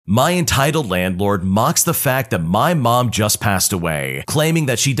My entitled landlord mocks the fact that my mom just passed away, claiming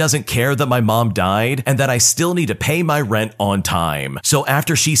that she doesn't care that my mom died and that I still need to pay my rent on time. So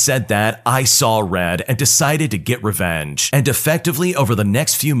after she said that, I saw red and decided to get revenge, and effectively over the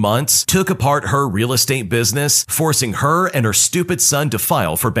next few months took apart her real estate business, forcing her and her stupid son to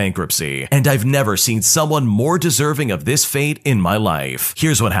file for bankruptcy. And I've never seen someone more deserving of this fate in my life.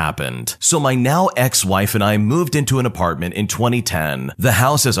 Here's what happened. So my now ex-wife and I moved into an apartment in 2010. The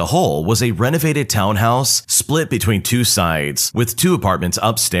house as a whole was a renovated townhouse split between two sides, with two apartments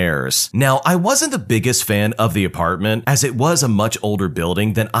upstairs. Now, I wasn't the biggest fan of the apartment as it was a much older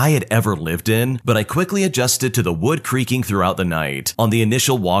building than I had ever lived in, but I quickly adjusted to the wood creaking throughout the night. On the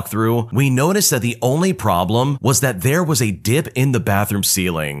initial walkthrough, we noticed that the only problem was that there was a dip in the bathroom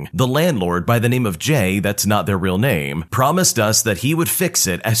ceiling. The landlord, by the name of Jay, that's not their real name, promised us that he would fix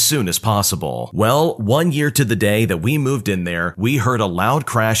it as soon as possible. Well, 1 year to the day that we moved in there, we heard a loud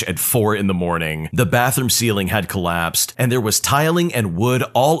crash at 4 in the morning. The bathroom ceiling had collapsed, and there was tiling and wood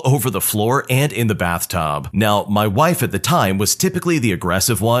all over the floor and in the bathtub. Now, my wife at the time was typically the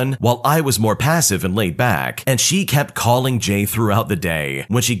aggressive one, while I was more passive and laid back, and she kept calling Jay throughout the day.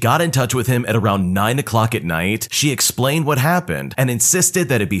 When she got in touch with him at around 9 o'clock at night, she explained what happened and insisted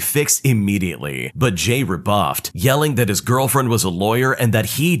that it be fixed immediately. But Jay rebuffed, yelling that his girlfriend was a lawyer and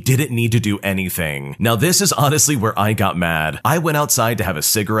that he didn't need to do anything. Now, this is honestly where I got mad. I went outside to have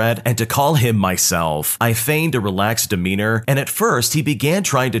a cigarette and to call him myself. I feigned a relaxed demeanor, and at first he began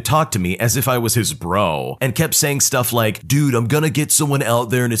trying to talk to me as if I was his bro, and kept saying stuff like, "Dude, I'm gonna get someone out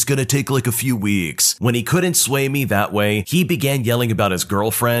there and it's gonna take like a few weeks." When he couldn't sway me that way, he began yelling about his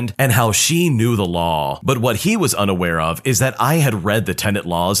girlfriend and how she knew the law. But what he was unaware of is that I had read the tenant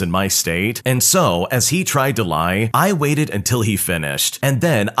laws in my state, and so, as he tried to lie, I waited until he finished, and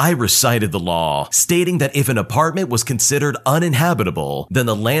then I recited the law, stating that if an apartment was considered uninhabitable, then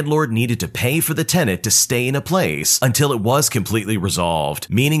the landlord needed to pay for the tenant to stay in a place until it was completely resolved,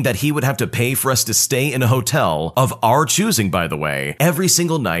 meaning that he would have to pay for us to stay in a hotel, of our choosing by the way, every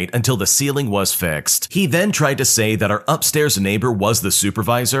single night until the ceiling was fixed. He then tried to say that our upstairs neighbor was the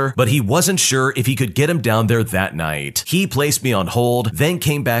supervisor, but he wasn't sure if he could get him down there that night. He placed me on hold, then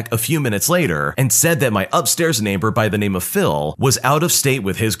came back a few minutes later and said that my upstairs neighbor by the name of Phil was out of state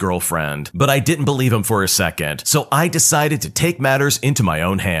with his girlfriend, but I didn't believe him for a second, so I decided to take matters into my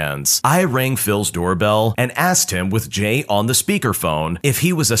own hands. I rang Phil's doorbell and asked him with Jay on the speakerphone if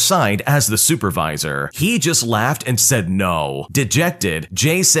he was assigned as the supervisor. He just laughed and said no. Dejected,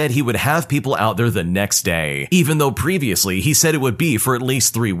 Jay said he would have people out there the next day, even though previously he said it would be for at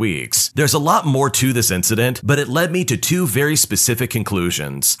least 3 weeks. There's a lot more to this incident, but it led me to two very specific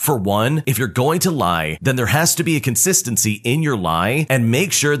conclusions. For one, if you're going to lie, then there has to be a consistency in your lie, and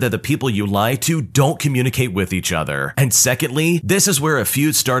make sure that the people you lie to don't communicate with each other. And secondly, this is where a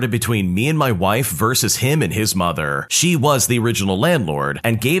feud started between me and my wife versus him and his mother. She was the original landlord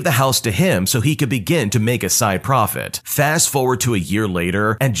and gave the house to him so he could begin to make a side profit. Fast forward to a year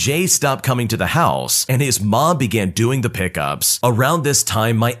later, and Jay stopped coming to the house, and his mom began doing the pickups. Around this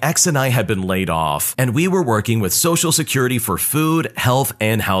time, my ex and I had been laid off, and we were working with Social Security for food, health,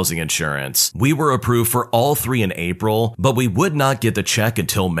 and housing insurance. We were approved for all three in April, but we would not get the check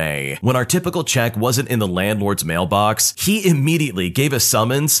until May. When our typical check wasn't in the landlord's mailbox, he immediately gave a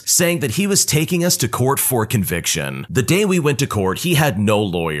summons saying that he was taking us to court for conviction. The day we went to court, he had no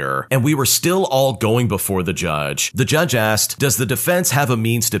lawyer, and we were still all going before the judge. The judge asked, "Does the defense have a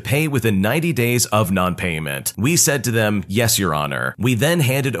means to pay within 90 days of non-payment?" We said to them, "Yes, Your Honor." We then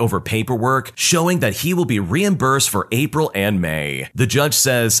handed over paperwork showing that he will be reimbursed for April and May. The judge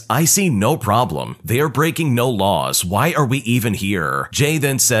says, "I see no problem. They are breaking no laws. Why are we even here?" Jay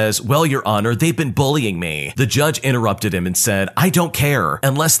then says, "Well, Your Honor, they've been bullying me." The judge interrupted him and said, "I don't care.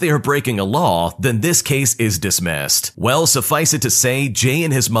 Unless they are breaking a law, then this case is dismissed." Well, suffice it to say, Jay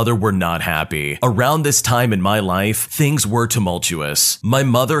and his mother were not happy. Around this time in my life, things were tumultuous. My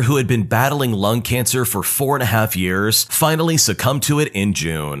mother, who had been battling lung cancer for 4.5 years, finally succumbed to it in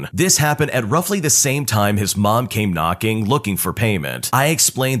June. This happened at roughly the same time his mom came knocking, looking for payment. I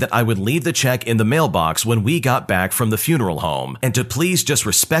explained that I would leave the check in the mailbox when we got back from the funeral home, and to please just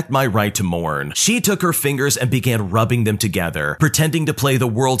respect my right to mourn. She took her fingers and began rubbing them together, pretending to play the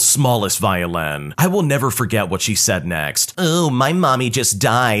world's smallest violin. I will never forget what she said next. "Oh, my mommy just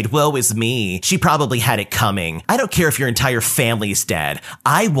died. Woe is me. She probably had it coming. I don't care if your entire family's dead.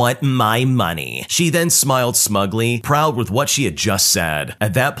 I want my money." She then smiled smugly, proud with what she had just said.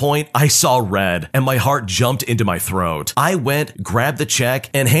 At that point, I saw red, and my heart jumped into my throat. I went, grabbed the check,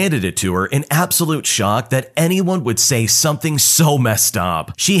 and handed it to her in absolute shock that anyone would say something so messed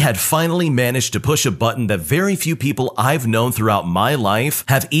up. She had finally managed to push a button that very few people I've known throughout my life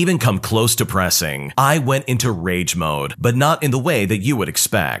have even come close to pressing. I went into rage mode, but not in the way that you would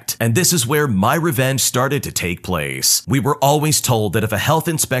expect. And this is where my revenge started to take place. We were always told that if a health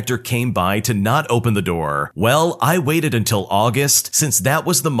inspector came by to not open the door. Well, I waited until August, since that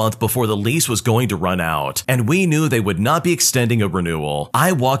was the month before the lease was going to run out, and we knew they would not be extending a renewal.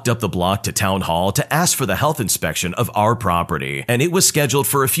 I walked up the block to town hall to ask for the health inspection of our property, and it was scheduled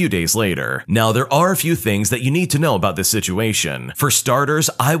for a few days later. Now, there are a few things that you need to know about this situation. For starters,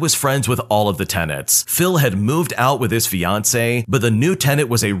 I was friends with all of the tenants. Phil had moved out with his fiance, but the new tenant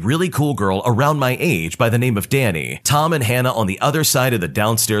was a really cool girl around my age by the name of Danny. Tom and Hannah on the other side of the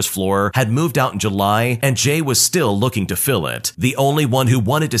downstairs floor had moved out in July, and Jay was still looking to fill it. The only one who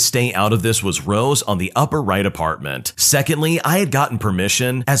wanted to stay out of this was Rose on the upper right apartment. Secondly, I had gotten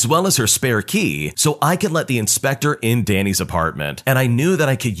permission, as well as her spare key, so I could let the inspector in Danny's apartment, and I knew that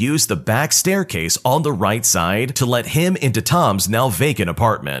I could use the back staircase on the right side to let him into Tom's now vacant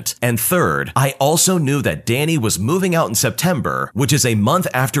apartment. And third, I also knew that Danny was moving out in September, which is a month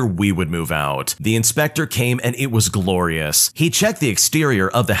after we would move out. The inspector came and it was glorious. He checked the exterior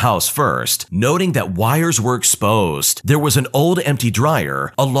of the house first, noting that wires were exposed. There was an old empty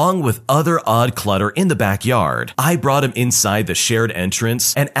dryer, along with other odd clutter in the backyard. I brought him inside the shared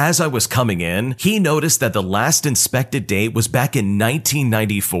entrance, and as I was coming in, he noticed that the last inspected date was back in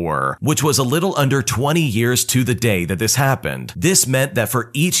 1994, which was a little under 20 years to the day that this happened. This meant that for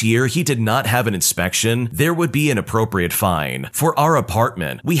each year he did not have an inspection, there would be an appropriate fine. For our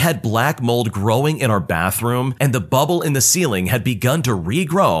apartment, we had black mold growing in our bathroom, and the bubble in the ceiling had begun to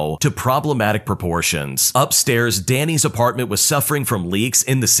regrow to problematic proportions. Upstairs, Danny's apartment was suffering from leaks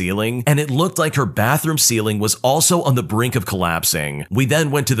in the ceiling, and it looked like her bathroom ceiling was also on the brink of collapsing. We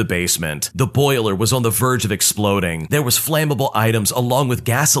then went to the basement. The boiler was on the verge of exploding. There was flammable items along with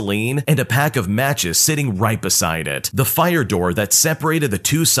gasoline and a pack of matches sitting right beside it. The fire door that separated the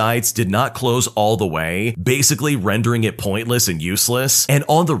two sides did not close all the way, basically rendering it pointless and useless. And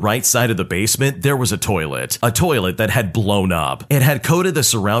on the right side of the basement, there was a toilet that had blown up. It had coated the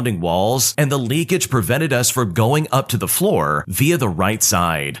surrounding walls, and the leakage prevented us from going up to the floor via the right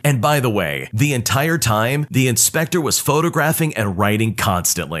side. And by the way, the entire time, the inspector was photographing and writing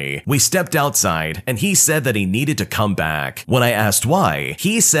constantly. We stepped outside, and he said that he needed to come back. When I asked why,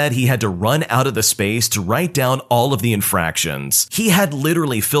 he said he had to run out of the space to write down all of the infractions. He had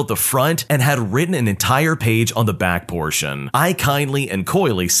literally filled the front and had written an entire page on the back portion. I kindly and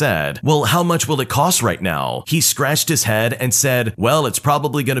coyly said, "Well, how much will it cost right now?" He scratched his head and said, "Well, it's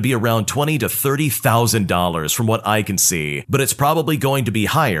probably going to be around $20,000 to $30,000 from what I can see, but it's probably going to be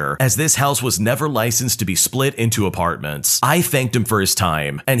higher as this house was never licensed to be split into apartments." I thanked him for his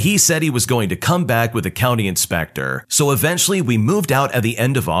time, and he said he was going to come back with a county inspector. So eventually we moved out at the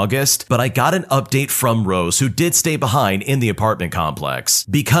end of August, but I got an update from Rose, who did stay behind in the apartment complex.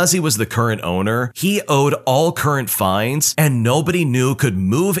 Because he was the current owner, he owed all current fines, and nobody new could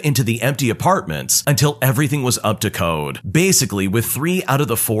move into the empty apartments until everything was up to code. Basically, with 3 out of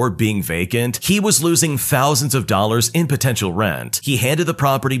the 4 being vacant, he was losing thousands of dollars in potential rent. He handed the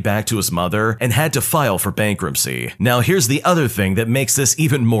property back to his mother and had to file for bankruptcy. Now here's the other thing that makes this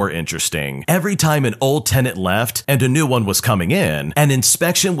even more interesting. Every time an old tenant left and a new one was coming in, an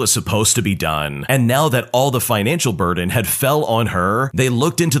inspection was supposed to be done. And now that all the financial burden had fell on her, they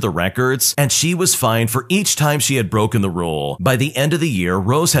looked into the records, and she was fined for each time she had broken the rule. By the end of the year,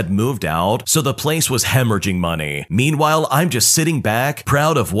 Rose had moved out, so the place was hemorrhaging money. Meanwhile, I'm just sitting back,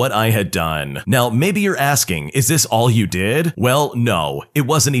 proud of what I had done. Now, maybe you're asking, is this all you did? Well, no, it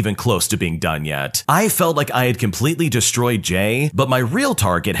wasn't even close to being done yet. I felt like I had completely destroyed Jay, but my real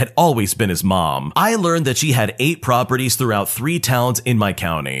target had always been his mom. I learned that she had 8 properties throughout 3 towns in my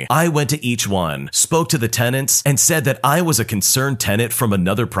county. I went to each one, spoke to the tenants, and said that I was a concerned tenant from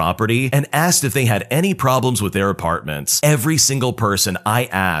another property and asked if they had any problems with their apartments. Every single person I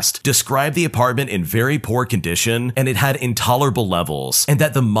asked described the apartment in very poor condition, and it had intolerable levels, and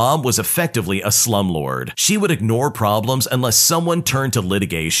that the mom was effectively a slumlord. She would ignore problems unless someone turned to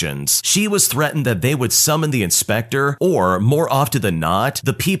litigations. She was threatened that they would summon the inspector, or more often than not,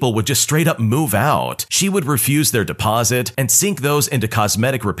 the people would just straight up move out. She would refuse their deposit and sink those into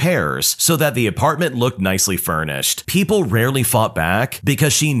cosmetic repairs so that the apartment looked nicely furnished. People rarely fought back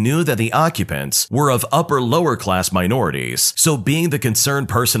because she knew that the occupants were of upper-lower class minorities. So being the concerned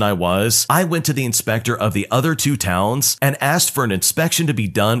person I was, I went to the inspector of the other 2 towns and asked for an inspection to be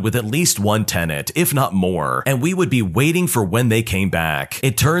done with at least 1 tenant, if not more, and we would be waiting for when they came back.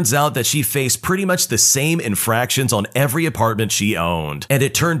 It turns out that she faced pretty much the same infractions on every apartment she owned, and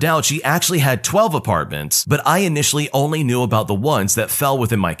it turned out she actually had 12 apartments, but I initially only knew about the ones that fell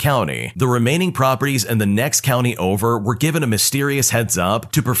within my county. The remaining properties in the next county over over were given a mysterious heads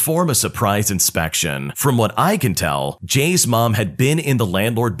up to perform a surprise inspection. From what I can tell, Jay's mom had been in the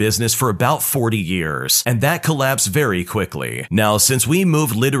landlord business for about 40 years, and that collapsed very quickly. Now, since we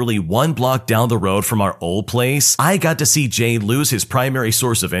moved literally 1 block down the road from our old place, I got to see Jay lose his primary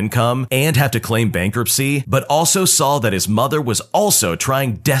source of income and have to claim bankruptcy, but also saw that his mother was also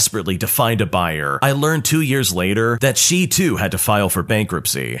trying desperately to find a buyer. I learned 2 years later that she too had to file for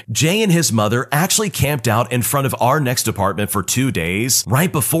bankruptcy. Jay and his mother actually camped out in front of our next apartment for 2 days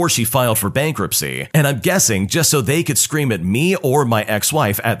right before she filed for bankruptcy, and I'm guessing just so they could scream at me or my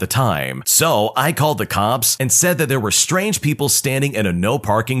ex-wife at the time. So I called the cops and said that there were strange people standing in a no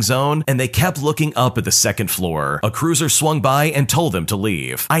parking zone and they kept looking up at the second floor. A cruiser swung by and told them to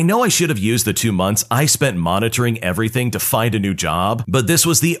leave. I know I should have used the 2 months I spent monitoring everything to find a new job, but this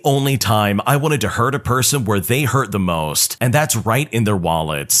was the only time I wanted to hurt a person where they hurt the most, and that's right in their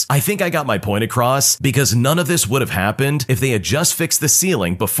wallets. I think I got my point across because none of this would have happened if they had just fixed the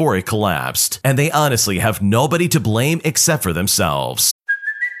ceiling before it collapsed, and they honestly have nobody to blame except for themselves.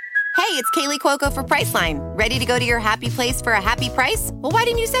 Hey, it's Kaylee Cuoco for Priceline. Ready to go to your happy place for a happy price? Well, why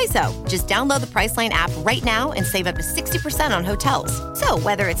didn't you say so? Just download the Priceline app right now and save up to 60% on hotels. So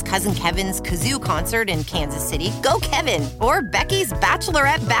whether it's Cousin Kevin's Kazoo Concert in Kansas City, go Kevin, or Becky's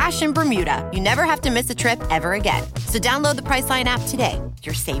Bachelorette Bash in Bermuda, you never have to miss a trip ever again. So download the Priceline app today.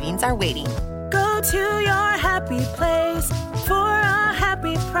 Your savings are waiting. Go to your happy place for a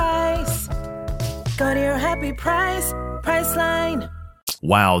happy price. Go to your happy price, Priceline.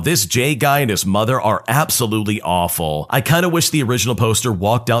 Wow, this Jay guy and his mother are absolutely awful. I kinda wish the original poster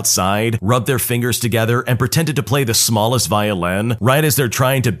walked outside, rubbed their fingers together, and pretended to play the smallest violin right as they're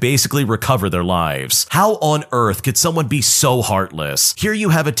trying to basically recover their lives. How on earth could someone be so heartless? Here you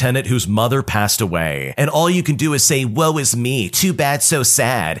have a tenant whose mother passed away, and all you can do is say, "Woe is me, too bad, so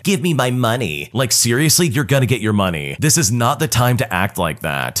sad, give me my money." Like seriously, you're gonna get your money. This is not the time to act like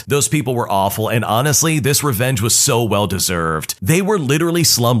that. Those people were awful, and honestly, this revenge was so well deserved. They were literally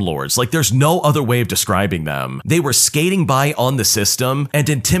slumlords, like there's no other way of describing them. They were skating by on the system and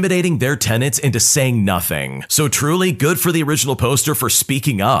intimidating their tenants into saying nothing. So truly good for the original poster for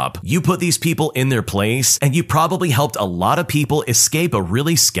speaking up. You put these people in their place, and you probably helped a lot of people escape a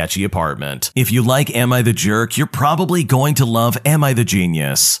really sketchy apartment. If you like Am I the Jerk, you're probably going to love Am I the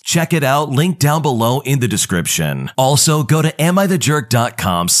Genius. Check it out, link down below in the description. Also, go to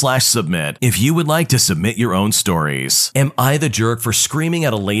amithejerk.com/submit if you would like to submit your own stories. Am I the jerk for screaming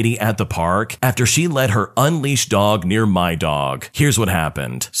at a lady at the park after she let her unleashed dog near my dog? Here's what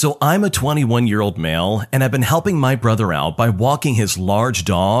happened. So I'm a 21-year-old male, and I've been helping my brother out by walking his large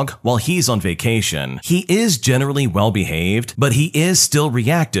dog while he's on vacation. He is generally well behaved, but he is still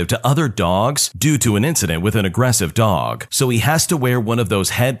reactive to other dogs due to an incident with an aggressive dog. So he has to wear one of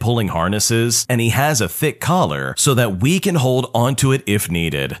those head-pulling harnesses, and he has a thick collar so that we can hold onto it if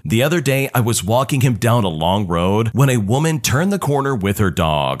needed. The other day, I was walking him down a long road when a woman turned the corner with her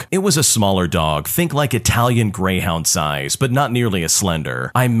dog. It was a smaller dog, think like Italian Greyhound size, but not nearly as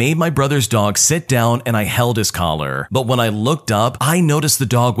slender. I made my brother's dog sit down and I held his collar. But when I looked up, I noticed the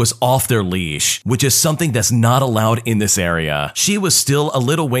dog was off their leash, which is something that's not allowed in this area. She was still a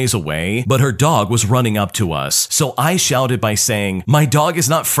little ways away, but her dog was running up to us. So I shouted by saying, "My dog is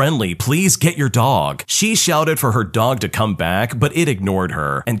not friendly, please get your dog." She shouted for her dog to come back, but it ignored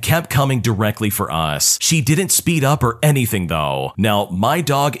her and kept coming directly for us. She didn't speed up or anything though. Now, my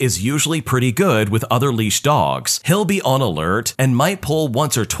dog is usually pretty good with other leash dogs. He'll be on alert and might pull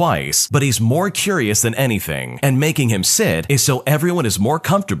once or twice, but he's more curious than anything, and making him sit is so everyone is more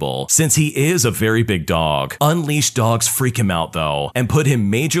comfortable since he is a very big dog. Unleashed dogs freak him out though, and put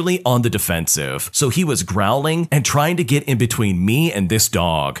him majorly on the defensive, so he was growling and trying to get in between me and this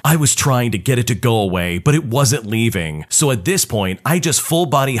dog. I was trying to get it to go away, but it wasn't leaving. So at this point, I just full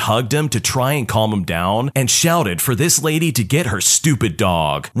body hugged him to try and calm him down and shouted for this lady to get her stupid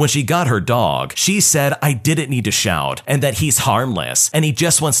dog. When she got her dog, she said I didn't need to shout and that he's harmless and he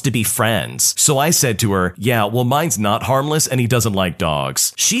just wants to be friends. So I said to her, "Yeah, well mine's not harmless and he doesn't like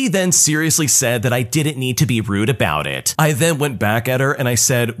dogs." She then seriously said that I didn't need to be rude about it. I then went back at her and I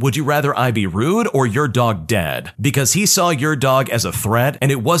said, "Would you rather I be rude or your dog dead? Because he saw your dog as a threat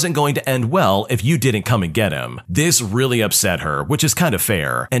and it wasn't going to end well if you didn't come and get him." This really upset her, which is kind of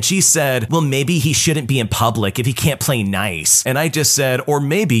fair. And she said, "Well, maybe he shouldn't be in public if he can't play nice." And I just said, or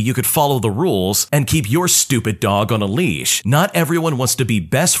maybe you could follow the rules and keep your stupid dog on a leash. Not everyone wants to be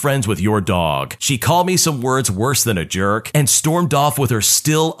best friends with your dog. She called me some words worse than a jerk and stormed off with her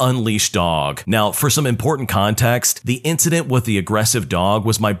still unleashed dog. Now, for some important context, the incident with the aggressive dog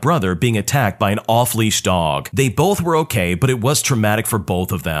was my brother being attacked by an off-leash dog. They both were okay, but it was traumatic for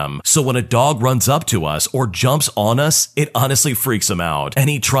both of them. So when a dog runs up to us or jumps on us, it honestly freaks him out, and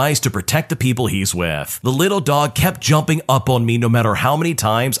he tries to protect the people he's with. The little dog kept jumping up on me no matter how many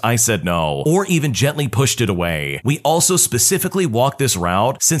times I said no, or even gently pushed it away. We also specifically walked this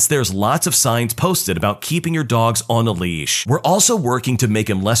route since there's lots of signs posted about keeping your dogs on a leash. We're also working to make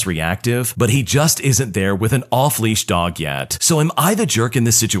him less reactive, but he just isn't there with an off-leash dog yet. So am I the jerk in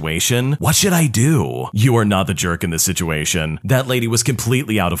this situation? What should I do? You are not the jerk in this situation. That lady was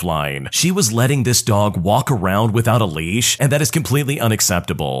completely out of line. She was letting this dog walk around without a leash, and that is completely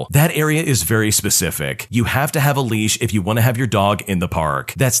unacceptable. That area is very specific. You have to have a leash if you want to have your dog in the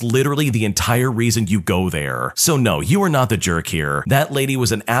park. That's literally the entire reason you go there. So no, you are not the jerk here. That lady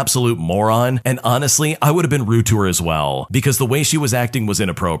was an absolute moron, and honestly, I would have been rude to her as well, because the way she was acting was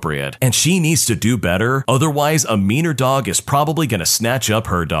inappropriate, and she needs to do better, otherwise a meaner dog is probably gonna snatch up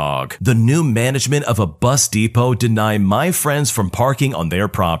her dog. The new management of a bus depot deny my friends from parking on their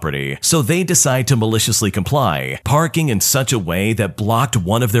property, so they decide to maliciously comply, parking in such a way that blocked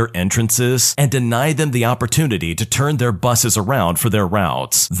one of their entrances and denied them the opportunity to turn their buses around for their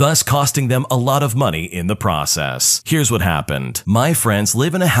routes, thus costing them a lot of money in the process. Here's what happened. My friends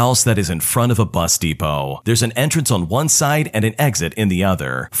live in a house that is in front of a bus depot. There's an entrance on one side and an exit in the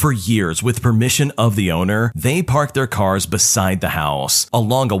other. For years, with permission of the owner, they parked their cars beside the house,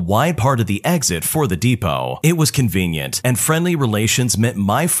 along a wide part of the exit for the depot. It was convenient, and friendly relations meant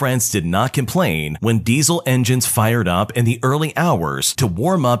my friends did not complain when diesel engines fired up in the early hours to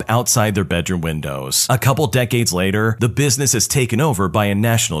warm up outside their bedroom windows. A couple decades later, the business is taken over by a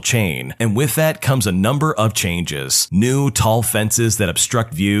national chain, and with that comes a number of changes. New tall fences that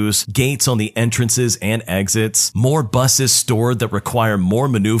obstruct views, gates on the entrances and exits, more buses stored that require more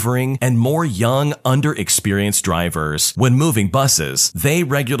maneuvering, and more young, underexperienced drivers. When moving buses, they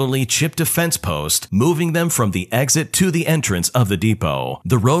regularly chipped a fence post, moving them from the exit to the entrance of the depot.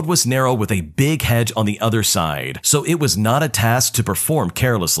 The road was narrow with a big hedge on the other side, so it was not a task to perform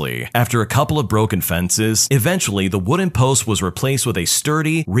carelessly. After a couple of broken fences, eventually the wooden post was replaced with a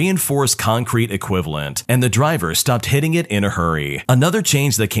sturdy, reinforced concrete equivalent, and the driver stopped hitting it in a hurry. Another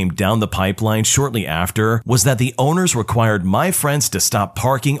change that came down the pipeline shortly after was that the owners required my friends to stop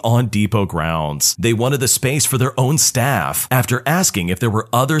parking on depot grounds. They wanted the space for their own staff. After asking if there were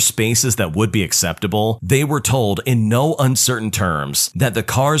other spaces that would be acceptable, they were told in no uncertain terms that the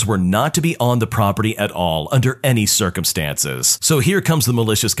cars were not to be on the property at all under any circumstances. So here comes the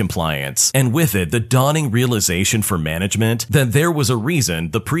malicious compliance, and with it the dawning realization for management that there was a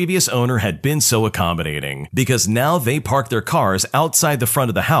reason the previous owner had been so accommodating, because now they park their cars outside the front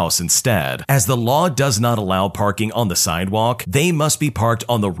of the house instead. As the law does not allow parking on the sidewalk, they must be parked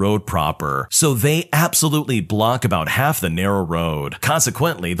on the road proper, so they absolutely block about half the narrow road.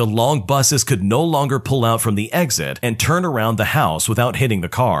 Consequently, the long buses could no longer pull out from the exit and turn around the house without hitting the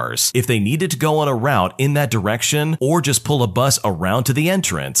cars. If they needed to go on a route in that direction or just pull a bus around to the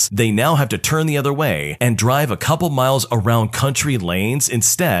entrance, they now have to turn the other way and drive a couple miles around country lanes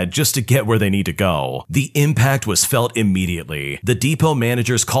instead just to get where they need to go. The impact was felt immediately. The depot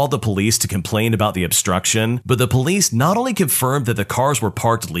managers called the police to complain about the obstruction, but the police not only confirmed that the cars were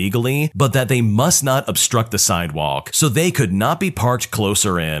parked legally, but that they must not obstruct the sidewalk, so they could not be parked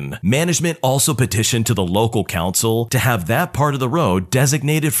closer in. Management also petitioned to the local council to have that part of the road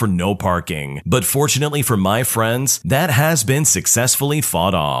designated for no parking, but fortunately for my friends, that has been successfully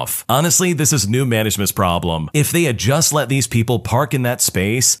fought off. Honestly, this is new management's problem. If they had just let these people park in that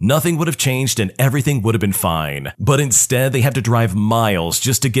space, nothing would have changed and everything would have been fine. But instead, they have to drive miles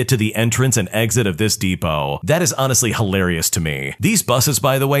just to get to the entrance and exit of this depot. That is honestly hilarious to me. These buses,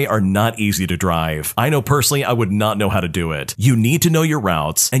 by the way, are not easy to drive. I know personally I would not know how to do it. You need to know your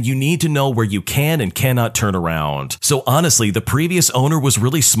routes, and you need to know where you can and cannot turn around. So honestly, the previous owner was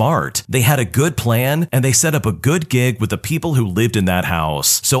really smart. They had a good plan, and they set up a good gig with the people who lived in that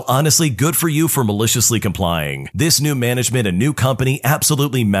house. So honestly, good for you for maliciously complying. This new management and new company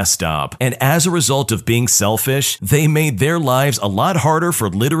absolutely messed up, and as a result of being selfish, they made their lives a lot harder for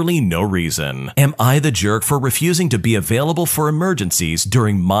literally no reason. Am I the jerk for refusing to be available for emergencies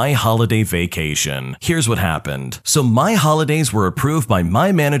during my holiday vacation? Here's what happened. So my holidays were approved by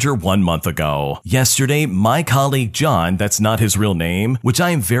my manager 1 month ago. Yesterday, my colleague John, that's not his real name, which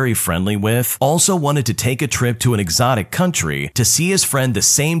I am very friendly with, also wanted to take a trip to an exotic country to see his friend the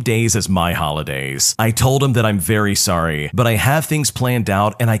same days as my holidays. I told him that I'm very sorry, but I have things planned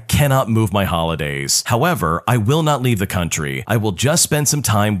out and I cannot move my holidays. However, I will not leave the country. I will just spend some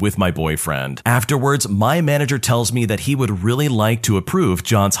time with my boyfriend. Afterwards, my manager tells me that he would really like to approve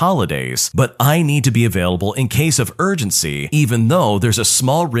John's holidays, but I need to be available in case of urgency, even though there's a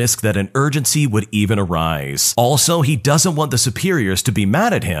small risk that an urgency would even arise. Also, he doesn't want the superiors to be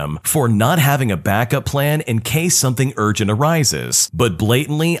mad at him for not having a backup plan in case something urgent arises. But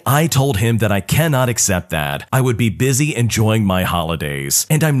blatantly, I told him that I cannot accept that. I would be busy enjoying my holidays,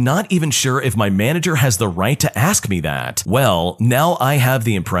 and I'm not even sure if my manager has the right to ask me that. Well, now I have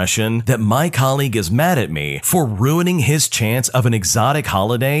the impression that my colleague is mad at me for ruining his chance of an exotic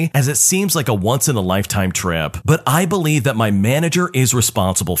holiday, as it seems like a once-in-a-lifetime trip. But I believe that my manager is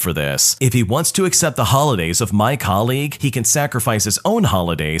responsible for this. If he wants to accept the holidays of my colleague, he can sacrifice his own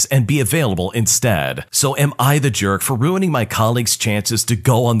holidays and be available instead. So am I the jerk for ruining my colleague's chances to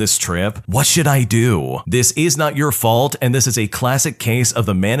go on this trip? What should I do? This is not your fault, and this is a classic case of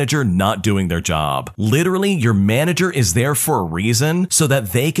the manager not doing their job. Literally, your manager is there for a reason so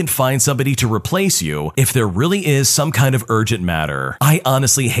that they can find somebody to replace you if there really is some kind of urgent matter. I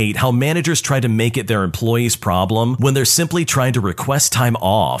honestly hate how managers try to make it their employees' problem when they're simply trying to request time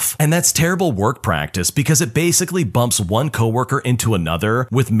off. And that's terrible work practice because it basically bumps one coworker into another,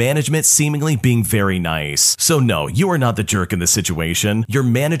 with management seemingly being very nice. So no, you are not the jerk in this situation. Your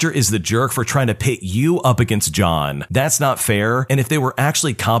manager is the jerk for trying to pit you up against John. That's not fair, and if they were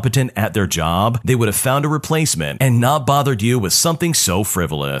actually competent at their job, they would have found a replacement and not bothered you with something so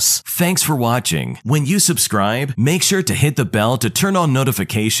frivolous. Thanks for watching. When you subscribe, make sure to hit the bell to turn on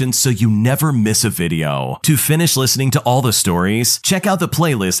notifications so you never miss a video. To finish listening to all the stories, check out the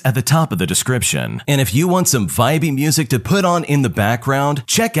playlist at the top of the description. And if you want some vibey music to put on in the background,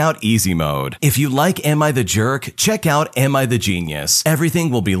 check out Easy Mode. If you like Am I the Jerk, check out Am I the Genius. Everything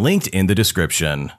will be linked in the description.